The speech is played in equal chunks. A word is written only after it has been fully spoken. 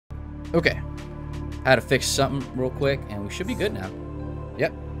Okay. I had to fix something real quick, and we should be good now.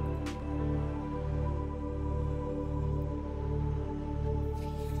 Yep.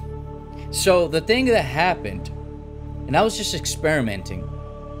 So, the thing that happened, and I was just experimenting.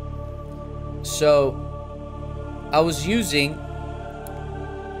 So, I was using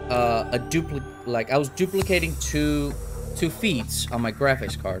I was duplicating two feeds on my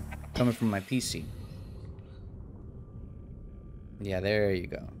graphics card coming from my PC. Yeah, there you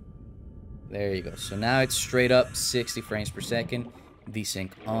go. There you go. So now it's straight up 60 frames per second.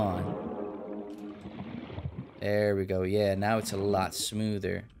 VSync on. There we go. Yeah, now it's a lot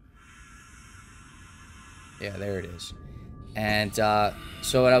smoother. Yeah, there it is. And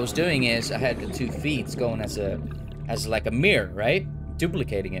so what I was doing is I had the two feeds going as like a mirror, right?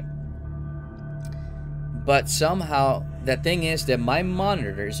 Duplicating it. But somehow the thing is that my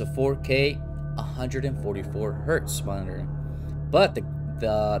monitor is a 4K 144 hertz monitor. But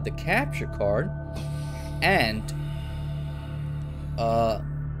the capture card and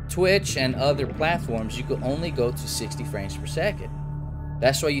Twitch and other platforms, you could only go to 60 frames per second.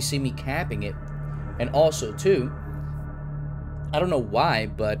 That's why you see me capping it. And also too, I don't know why,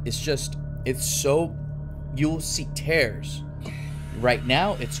 but it's so, you'll see tears. Right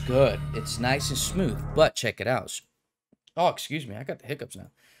now it's good, it's nice and smooth, but check it out. Oh, excuse me, I got the hiccups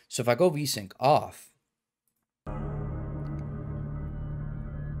now. So if I go VSync off,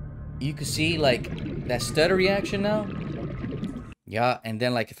 you can see like that stutter reaction now. Yeah, and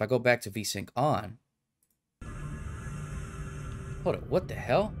then like if I go back to VSync on. Hold on, what the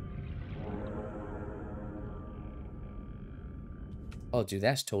hell? Oh, dude,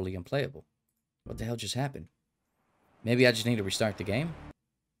 that's totally unplayable. What the hell just happened? Maybe I just need to restart the game?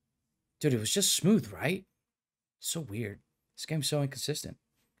 Dude, it was just smooth, right? So weird. This game's so inconsistent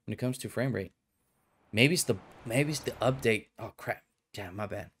when it comes to frame rate. Maybe it's the update. Oh, crap. Yeah, my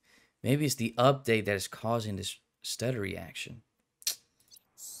bad. Maybe it's the update that is causing this stutter reaction.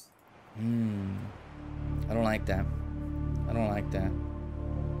 I don't like that. I don't like that.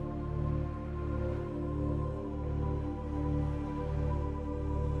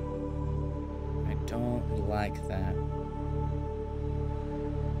 I don't like that.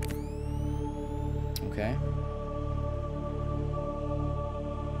 Okay.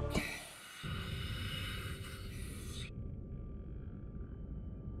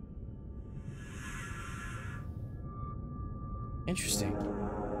 Interesting.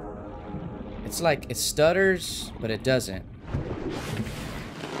 It's like it stutters, but it doesn't.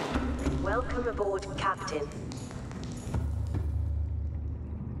 Welcome aboard, Captain.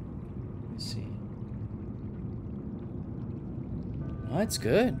 Let's see. Oh, it's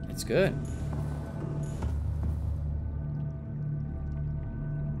good. It's good.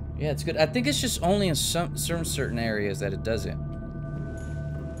 Yeah, it's good. I think it's just only in some certain areas that it doesn't.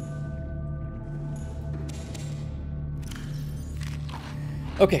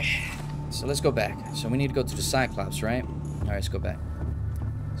 Okay, so let's go back. So we need to go to the Cyclops, right? All right, let's go back.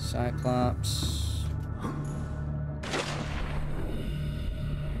 Cyclops. All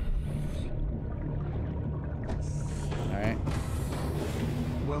right.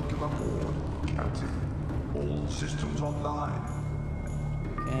 Welcome aboard, Captain. All systems online.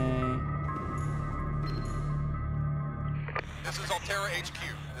 Okay. This is Altera HQ.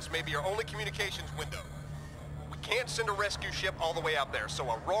 This may be our only communications window. We can't send a rescue ship all the way out there, so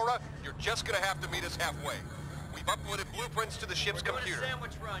Aurora, you're just gonna have to meet us halfway. We've uploaded blueprints to the ship's computer. We're doing a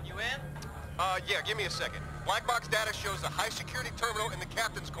sandwich run, you in? Yeah, give me a second. Black box data shows the high-security terminal in the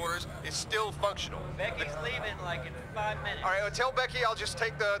captain's quarters is still functional. Becky's leaving like in 5 minutes. All right, tell Becky I'll just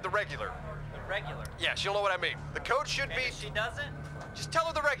take the regular. The regular. Yeah, she'll know what I mean. The code should And be... if she doesn't? Just tell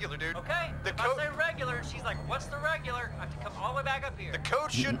her the regular, dude. Okay. The If code... I say regular and she's like, what's the regular? I have to come all the way back up here. The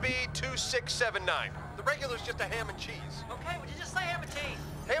code should be 2679. The regular's just a ham and cheese. Okay, would you just say ham and cheese?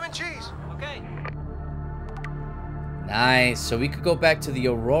 Ham and cheese. Okay. Nice. So we could go back to the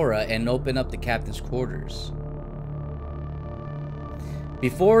Aurora and open up the captain's quarters.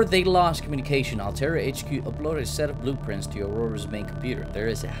 Before they lost communication, Altera HQ uploaded a set of blueprints to Aurora's main computer. There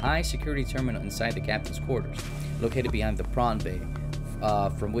is a high security terminal inside the captain's quarters, located behind the prawn bay,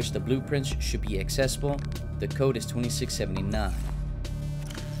 from which the blueprints should be accessible. The code is 2679.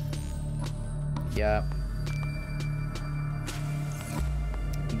 Yeah.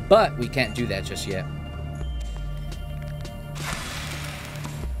 But we can't do that just yet.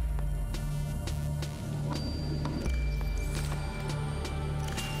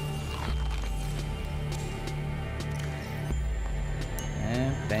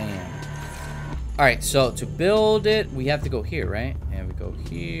 Bam. Alright, so to build it, we have to go here, right? And we go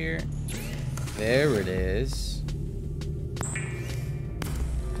here. There it is.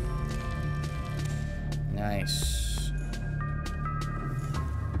 Nice.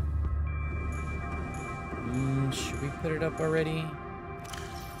 Should we put it up already?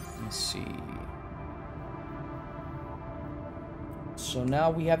 Let's see. So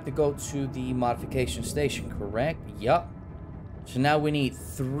now we have to go to the modification station, correct? Yup. So now we need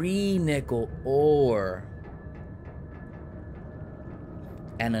 3 nickel ore.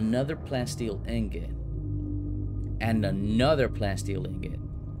 And another plant steel ingot. And another plant steel ingot.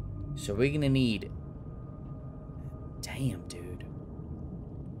 So we're gonna need... Damn, dude.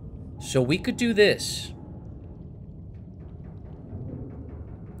 So we could do this.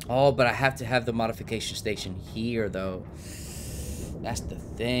 Oh, but I have to have the modification station here, though. That's the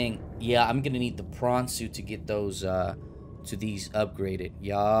thing. Yeah, I'm gonna need the prawn suit to get those, to these upgraded.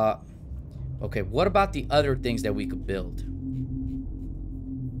 Yeah. Okay, what about the other things that we could build?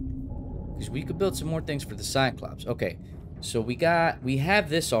 Because we could build some more things for the Cyclops. Okay, so we have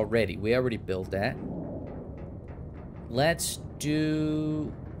this already. We already built that. Let's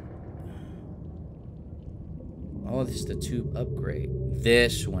do... Oh, this is the tube upgrade.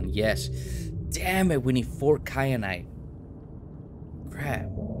 This one, yes. Damn it, we need 4 kyanite. Crap.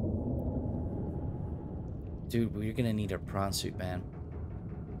 Dude, we're gonna need our prawn suit, man.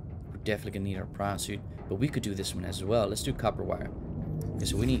 We're definitely gonna need our prawn suit. But we could do this one as well. Let's do copper wire. Okay,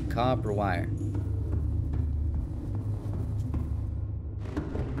 so we need copper wire.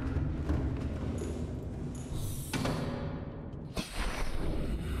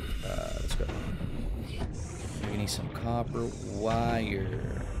 Let's go. We need some copper wire.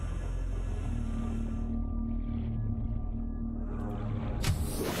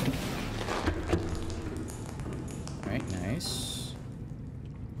 Alright, nice.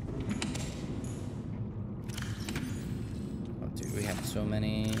 Oh, dude, we have so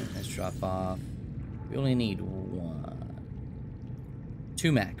many. Let's drop off. We only need 1.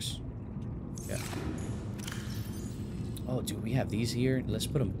 2 max. Yeah. Oh, dude, we have these here. Let's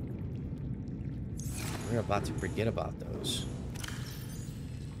put them. We're about to forget about those.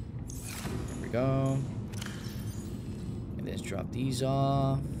 There we go. And let's drop these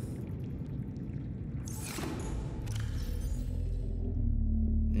off.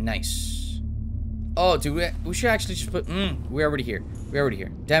 Nice. Oh, dude, we should actually just put... we're already here. We're already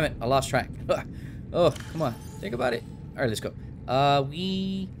here. Damn it, I lost track. Oh, come on. Think about it. Alright, let's go.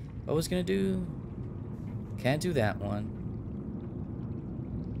 What was gonna do? Can't do that one.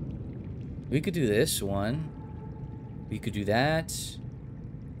 We could do this one. We could do that.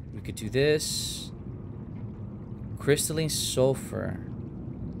 We could do this. Crystalline sulfur.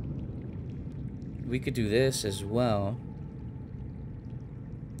 We could do this as well.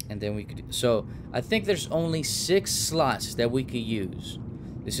 And then we could do... So, I think there's only 6 slots that we could use.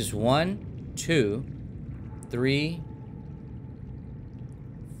 This is 1, 2, 3,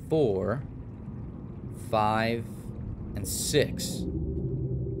 4, 5, and 6.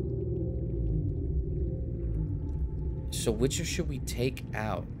 So which should we take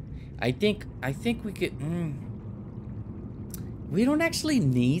out? I think we could... We don't actually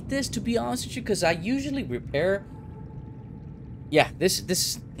need this, to be honest with you, because I usually repair... Yeah,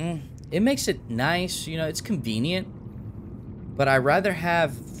 this it makes it nice, you know, it's convenient. But I'd rather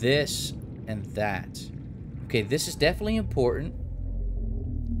have this and that. Okay, this is definitely important.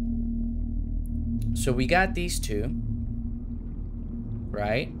 So we got these 2.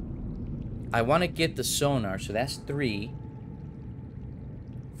 Right? I want to get the sonar, so that's 3,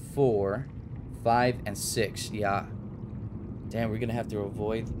 4, 5, and 6. Yeah. Damn, we're gonna have to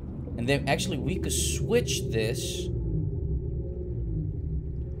avoid. And then actually we could switch this.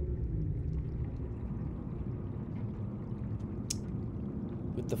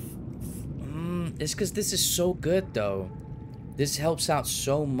 With the it's because this is so good though. This helps out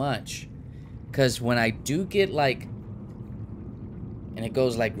so much. Because when I do get like, and it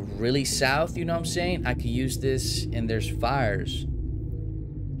goes like really south, you know what I'm saying? I could use this and there's fires.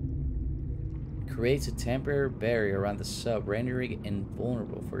 Creates a temporary barrier around the sub, rendering it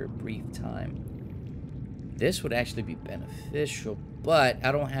invulnerable for a brief time. This would actually be beneficial, but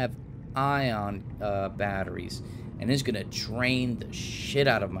I don't have ion batteries. And it's gonna drain the shit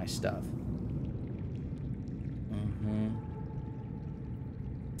out of my stuff.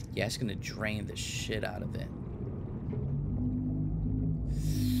 Yeah, it's gonna drain the shit out of it.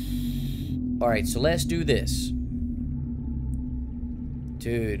 Alright, so let's do this.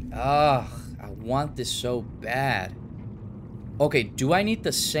 Dude, I want this so bad. Okay, do I need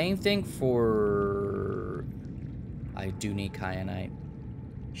the same thing for... I do need kyanite.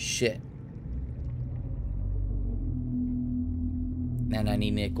 Shit. And I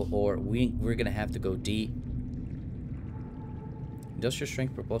need nickel ore. We're gonna have to go deep. Industrial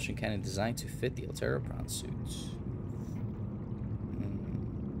strength propulsion cannon designed to fit the Altera prawn suits.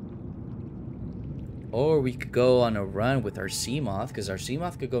 Or we could go on a run with our Seamoth, because our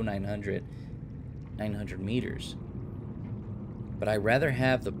Seamoth could go 900 meters. But I'd rather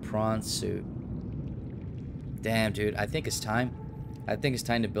have the prawn suit. Damn, dude. I think it's time. I think it's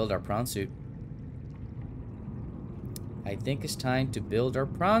time to build our prawn suit. I think it's time to build our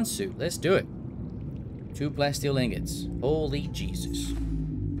prawn suit. Let's do it. 2 plasteel ingots. Holy Jesus.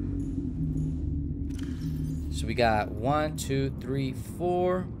 So we got 1, 2, 3,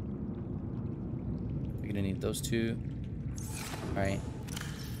 4. We're gonna need those 2. All right.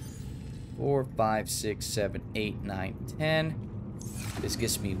 4, 5, 6, 7, 8, 9, 10. This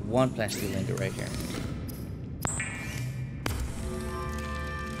gives me 1 plasteel ingot right here.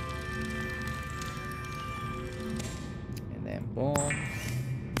 And then boom.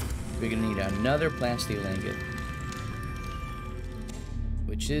 We're gonna need another plasteel ingot,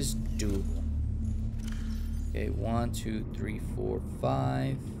 which is doable. Okay, 1, 2, 3, 4,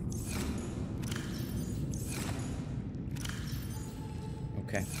 5.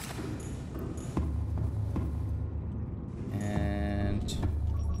 Okay. And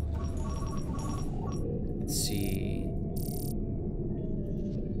let's see.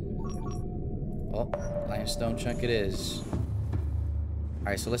 Oh, limestone chunk it is. All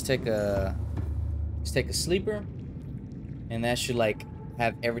right, so let's take a sleeper, and that should like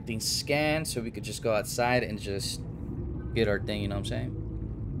have everything scanned, so we could just go outside and just get our thing. You know what I'm saying?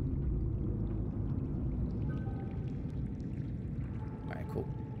 All right, cool.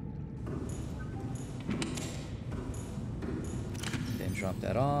 Then drop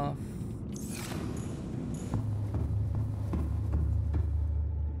that off.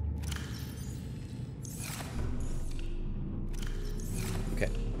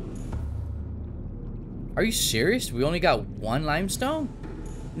 Are you serious? We only got 1 limestone?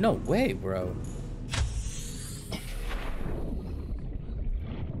 No way, bro.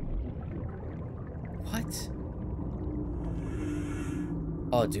 What?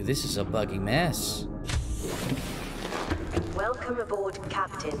 Oh, dude, this is a buggy mess. Welcome aboard,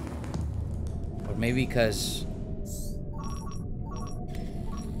 Captain. Or maybe because...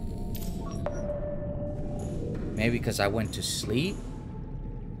 maybe because I went to sleep?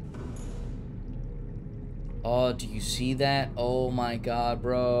 Oh, do you see that? Oh my god,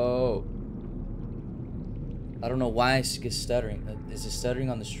 bro. I don't know why it's stuttering. Is it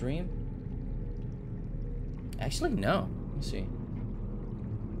stuttering on the stream? Actually, no. Let me see.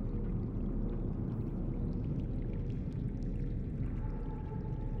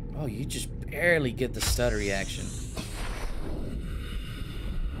 Oh, you just barely get the stutter reaction.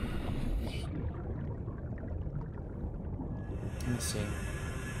 Let me see.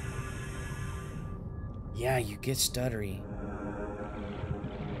 Yeah, you get stuttery.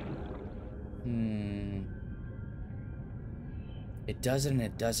 It does it and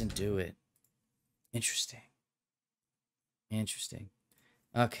it doesn't do it. Interesting. Interesting.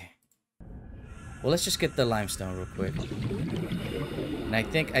 Okay. Well, let's just get the limestone real quick. And I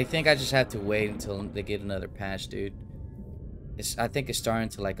think I just have to wait until they get another patch, dude. I think it's starting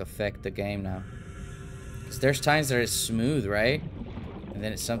to like affect the game now. Cause there's times that it's smooth, right? And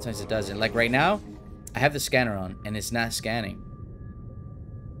then sometimes it doesn't. Like right now, I have the scanner on, and it's not scanning.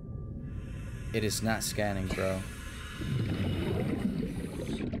 It is not scanning, bro.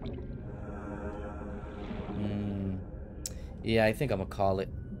 Yeah, I think I'm gonna call it.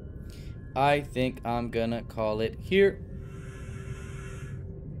 I think I'm gonna call it here.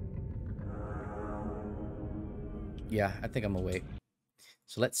 Yeah, I think I'm gonna wait.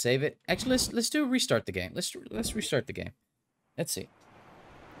 So let's save it. Actually, let's do restart the game. Let's restart the game. Let's see.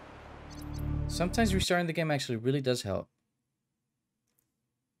 Sometimes restarting the game actually really does help.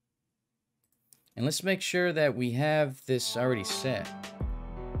 And let's make sure that we have this already set.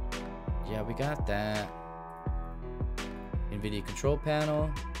 Yeah, we got that. NVIDIA control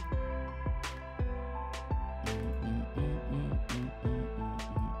panel.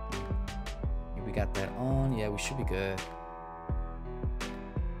 We got that on. Yeah, we should be good.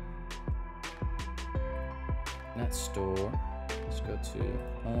 Not store. Let's go to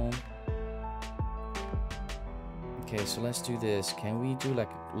home. Okay, so let's do this. Can we do like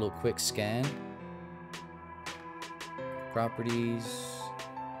a little quick scan? Properties.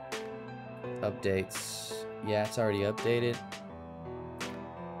 Updates. Yeah, it's already updated.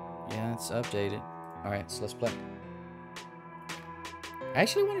 Yeah, it's updated. Alright, so let's play. I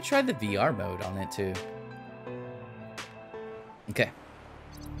actually want to try the VR mode on it too. Okay.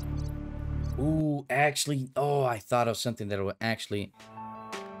 Ooh, actually, oh, I thought of something that would actually,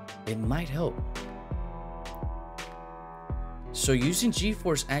 it might help. So using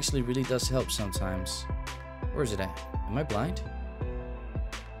G-Force actually really does help sometimes. Where is it at? Am I blind?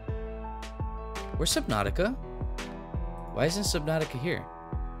 Where's Subnautica? Why isn't Subnautica here?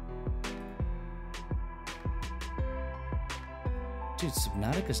 Dude,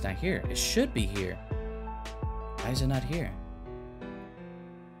 Subnautica's not here. It should be here. Why is it not here?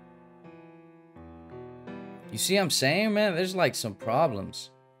 You see what I'm saying, man? There's like some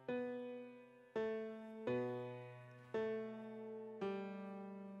problems.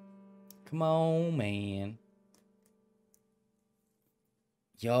 Come on, man.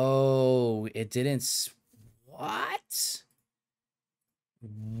 Yo, it didn't... What?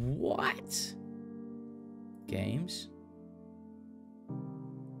 What? Games.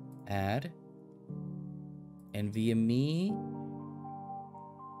 Add. NVMe.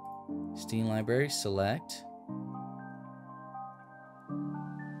 Steam library, select.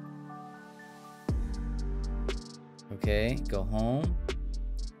 Okay, go home.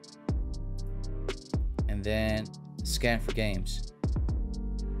 And then scan for games.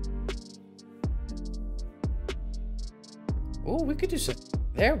 Oh, we could do some...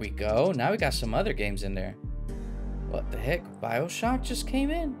 There we go. Now we got some other games in there. What the heck? BioShock just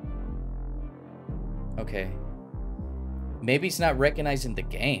came in? Okay. Maybe it's not recognizing the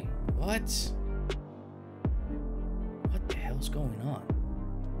game. What? What the hell's going on?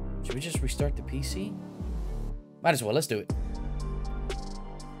 Should we just restart the PC? Might as well. Let's do it.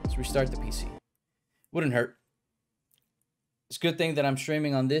 Let's restart the PC. Wouldn't hurt. It's a good thing that I'm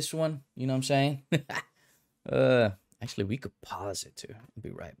streaming on this one. You know what I'm saying? Actually, we could pause it too. I'll be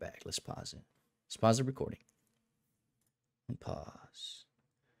right back. Let's pause it. Let's pause the recording. And pause.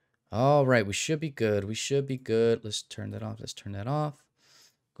 All right, we should be good. We should be good. Let's turn that off. Let's turn that off.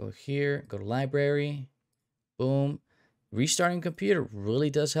 Go here. Go to library. Boom. Restarting computer really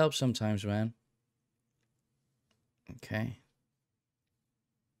does help sometimes, man. Okay.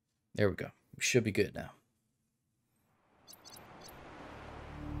 There we go. We should be good now.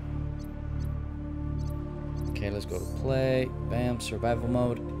 Okay, let's go to play. Bam, survival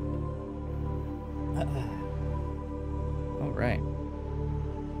mode. All right.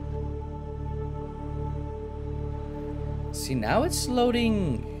 See, now it's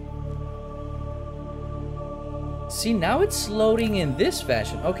loading. See, now it's loading in this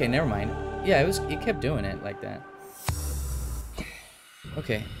fashion. Okay, never mind. Yeah, it kept doing it like that.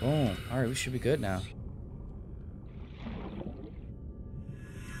 Okay, boom. All right, we should be good now.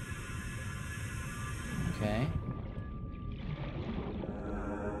 Okay.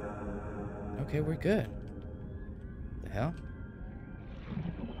 Okay, we're good. The hell?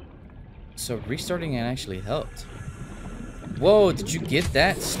 So restarting it actually helped. Whoa, did you get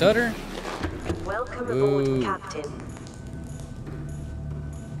that stutter? Welcome aboard, Captain.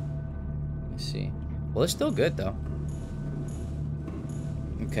 Let's see. Well, it's still good though.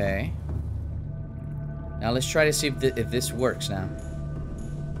 Okay. Now let's try to see if this works now.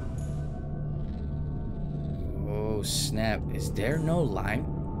 Oh snap! Is there no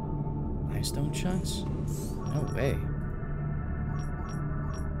limestone chunks? No way.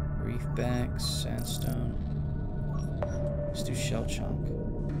 Reef back, sandstone. Let's do shell chunk.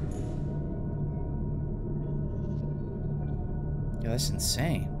 Yo, that's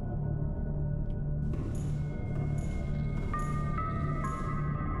insane.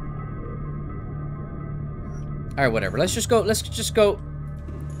 All right, whatever. Let's just go. Let's go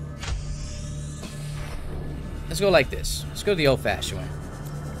like this. Let's go the old-fashioned way.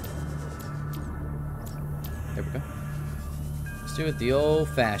 There we go. Let's do it the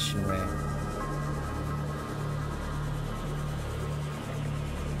old-fashioned way. All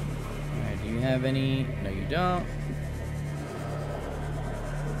right. Do you have any? No, you don't.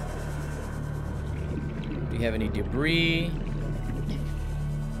 Do you have any debris?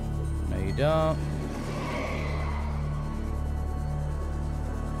 No, you don't.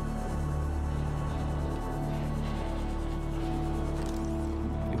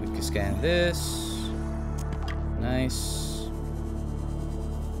 Scan this. Nice.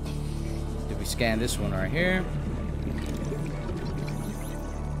 Did we scan this one right here?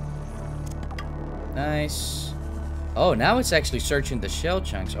 Nice. Oh, now it's actually searching the shell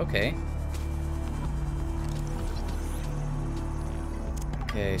chunks. Okay.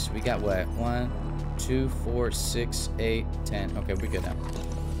 Okay, so we got what? 1, 2, 4, 6, 8, 10. Okay, we're good now.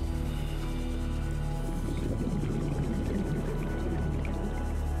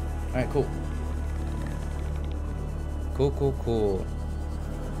 Alright, cool. Cool.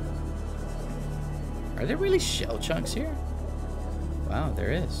 Are there really shell chunks here? Wow,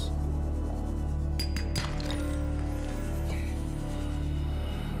 there is.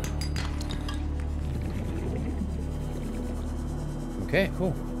 Okay,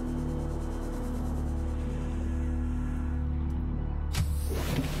 cool.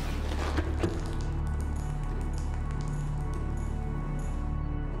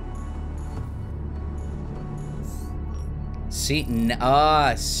 See,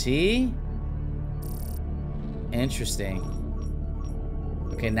 see? Interesting.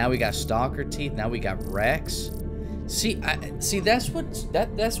 Okay, now we got stalker teeth. Now we got Rex. See, that's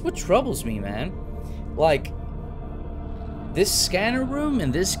what troubles me, man. Like, this scanner room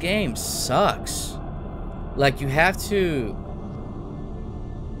in this game sucks. Like, you have to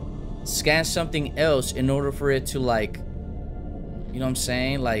scan something else in order for it to, like, you know what I'm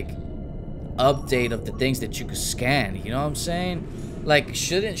saying? Like, update of the things that you could scan. You know what I'm saying? Like,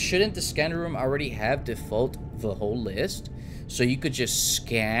 shouldn't the scanner room already have default the whole list, so you could just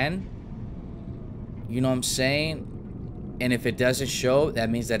scan? You know what I'm saying? And if it doesn't show, that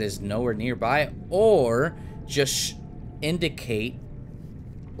means that it's nowhere nearby, or just indicate,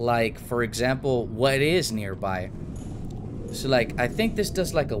 like, for example, what is nearby. So, like, I think this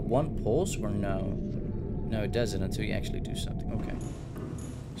does like a 1 pulse, or no? No, it doesn't until you actually do something. Okay.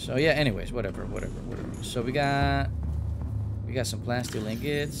 So yeah, anyways, whatever. So we got some plastic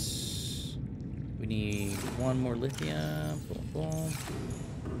ingots. We need 1 more lithium. Boom, boom.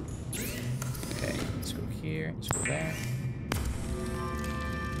 Okay, let's go here. Let's go back.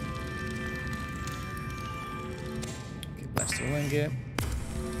 Okay, plastic ingot.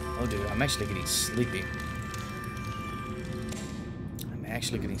 Oh, dude, I'm actually getting sleepy.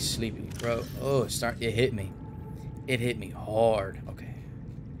 Bro. Oh, it hit me. It hit me hard. Okay.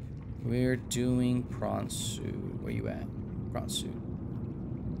 We're doing prawn suit. Where you at? Prawn suit.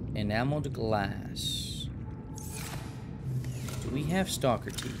 Enameled glass. Do we have stalker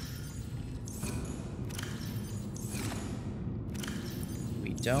teeth?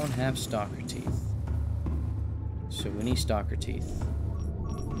 We don't have stalker teeth. So we need stalker teeth.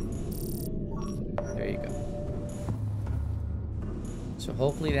 There you go. So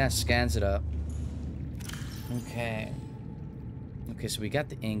hopefully that scans it up. Okay. Okay, so we got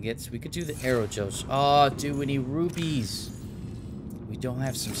the ingots. We could do the aerogels. Oh, dude, we need rubies. We don't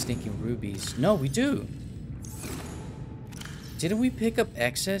have some stinking rubies. No, we do. Didn't we pick up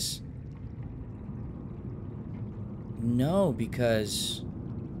excess? No, because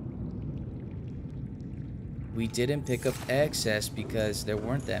we didn't pick up excess because there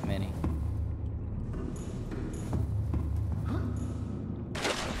weren't that many.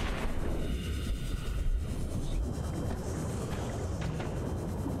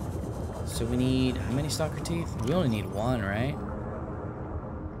 So we need, how many stalker teeth? We only need 1, right?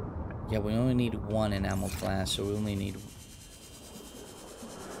 Yeah, we only need 1 enamel glass, so we only need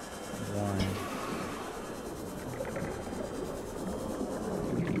 1.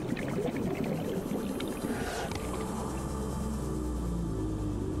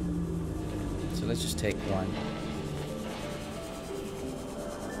 So let's just take 1.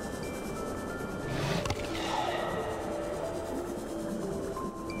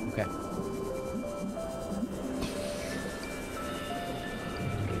 Okay.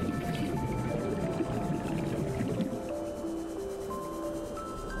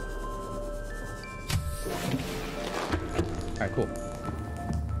 Alright, cool.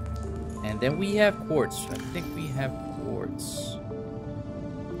 And then we have quartz. I think we have quartz.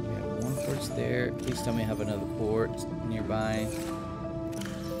 We have 1 quartz there. Please tell me I have another quartz nearby.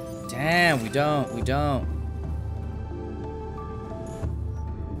 Damn, we don't.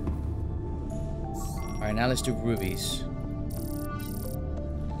 Alright, now let's do rubies.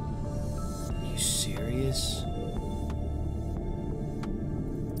 Are you serious?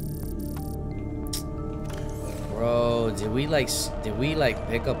 Bro, did we like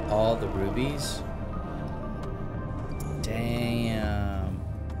pick up all the rubies? Damn.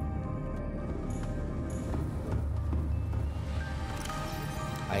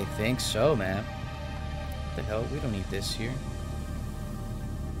 I think so, man. What the hell? We don't need this here.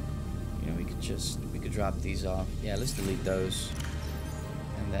 You know, we could drop these off. Yeah, let's delete those.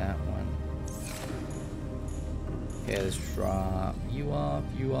 And that one. Okay, let's drop you off,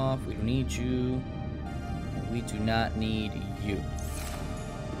 you off. We don't need you. And we do not need you.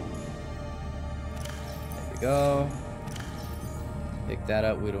 There we go. Pick that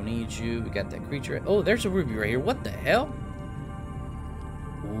up. We don't need you. We got that creature. Oh, there's a ruby right here. What the hell?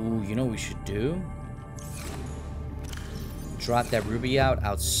 Ooh, you know what we should do? Drop that ruby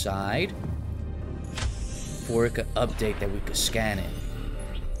outside. Before it could update that we could scan it.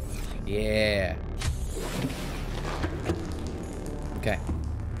 Yeah. Okay.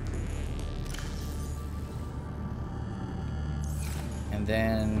 And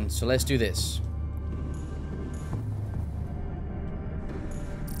then, so let's do this.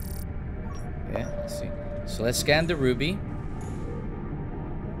 Okay, let's see. So let's scan the ruby.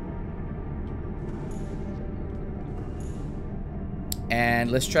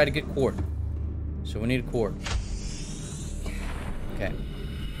 And let's try to get quartz. So we need a quartz. Okay.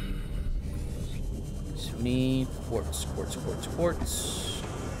 So we need quartz.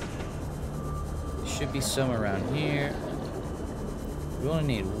 Should be some around here. We only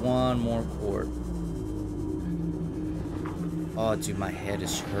need one more quartz. Oh, dude, my head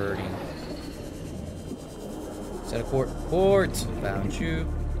is hurting. Is that a quartz? Quartz! Found you.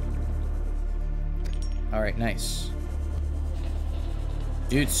 Alright, nice.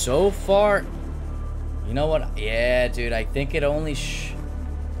 Dude, so far... You know what? Yeah, dude, I think it only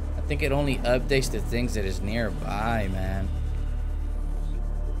updates the things that is nearby, man.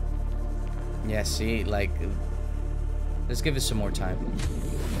 Yeah, see, like... Let's give it some more time.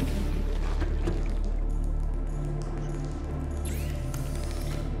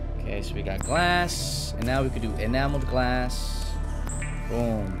 Okay, so we got glass, and now we could do enameled glass.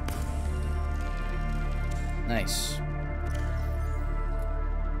 Boom. Nice.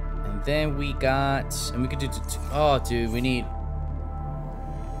 And then we got, and we could do, oh, dude, we need,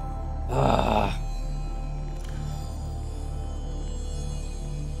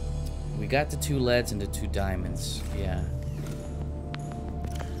 we got the 2 leads and the 2 diamonds, yeah.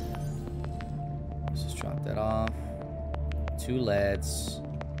 Let's just drop that off. 2 leads.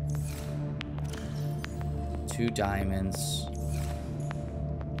 2 diamonds.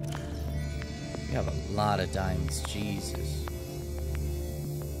 We have a lot of diamonds, Jesus.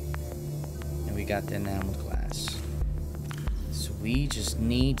 And we got the enameled glass. So we just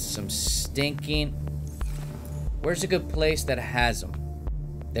need some stinking... Where's a good place that has them?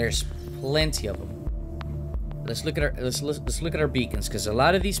 There's plenty of them. Let's look at our let's look at our beacons, because a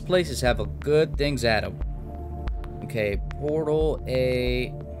lot of these places have a good things at them. Okay, portal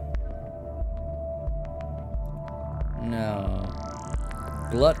A. No.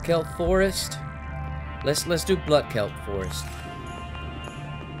 Blood kelp forest. Let's do blood kelp forest.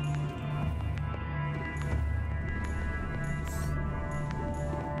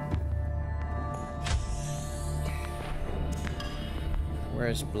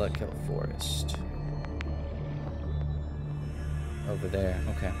 Where's blood kelp forest? Over there.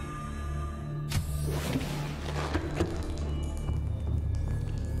 Okay.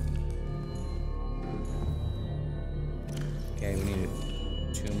 Okay, we need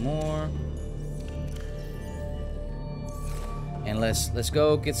 2 more. And let's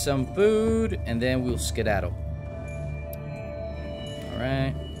go get some food, and then we'll skedaddle. All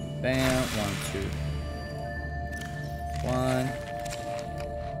right. Bam. 1, 2. 1.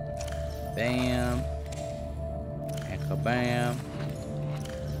 Bam. And kabam.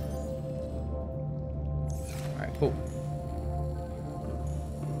 All right. Cool.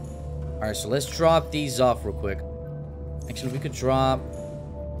 All right. So let's drop these off real quick. Actually, we could drop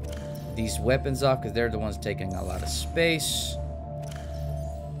these weapons off because they're the ones taking a lot of space.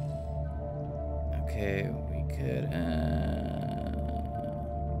 Okay, we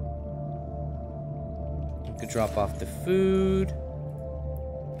could drop off the food.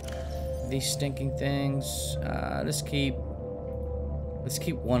 These stinking things. Let's keep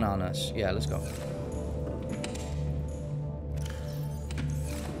 1 on us. Yeah, let's go.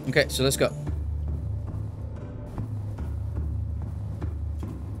 Okay, so let's go.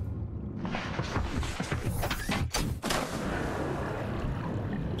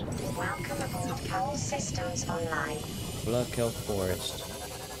 Systems online. Blood kelp forest.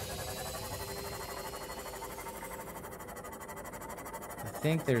 I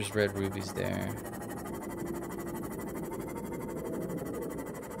think there's red rubies there.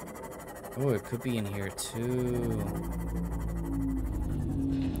 Oh, it could be in here too.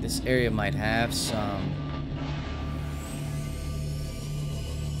 This area might have some.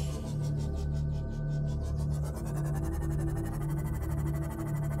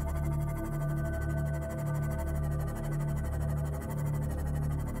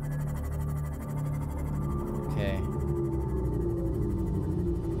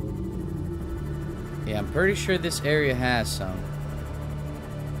 Yeah, I'm pretty sure this area has some.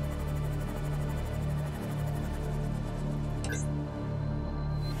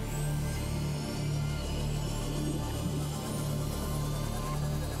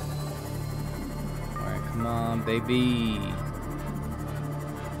 Alright, come on, baby.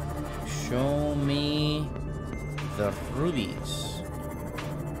 Show me the rubies.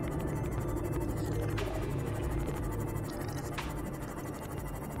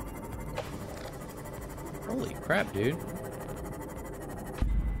 Holy crap, dude.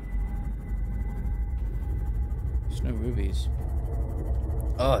 There's no rubies.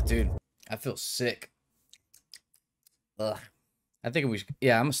 Oh, dude. I feel sick. Ugh. I think we should,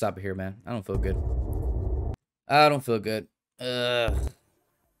 yeah, I'm gonna stop it here, man. I don't feel good. I don't feel good. Ugh.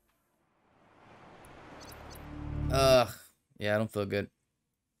 Ugh. Yeah, I don't feel good.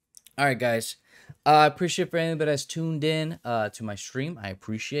 All right, guys. I appreciate for anybody that's tuned in to my stream. I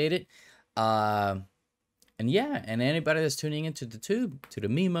appreciate it. And yeah, and anybody that's tuning into the tube, to the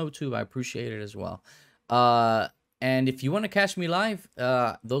Mimo tube, I appreciate it as well. And if you want to catch me live,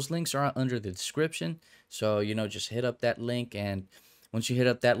 those links are under the description. So, you know, just hit up that link. And once you hit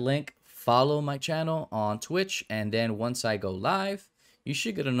up that link, follow my channel on Twitch. And then once I go live, you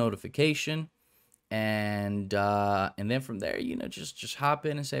should get a notification. And then from there, you know, just hop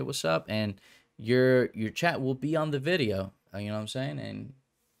in and say what's up. And your chat will be on the video. You know what I'm saying? And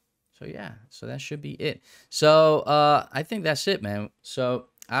so, yeah, so that should be it. So I think that's it, man. So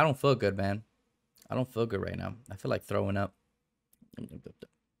I don't feel good, man. I don't feel good right now. I feel like throwing up.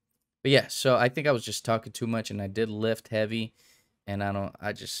 But yeah, so I think I was just talking too much, and I did lift heavy, and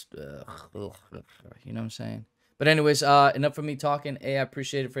I just, you know what I'm saying? But anyways, enough for me talking. Hey, I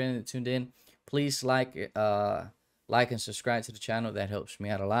appreciate it for anyone that tuned in. Please like and subscribe to the channel. That helps me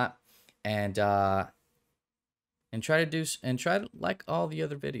out a lot. And try to like all the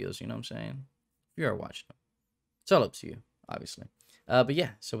other videos, you know what I'm saying? If you are watching them. It's all up to you, obviously. But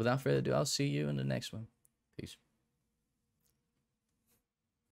yeah, so without further ado, I'll see you in the next one. Peace.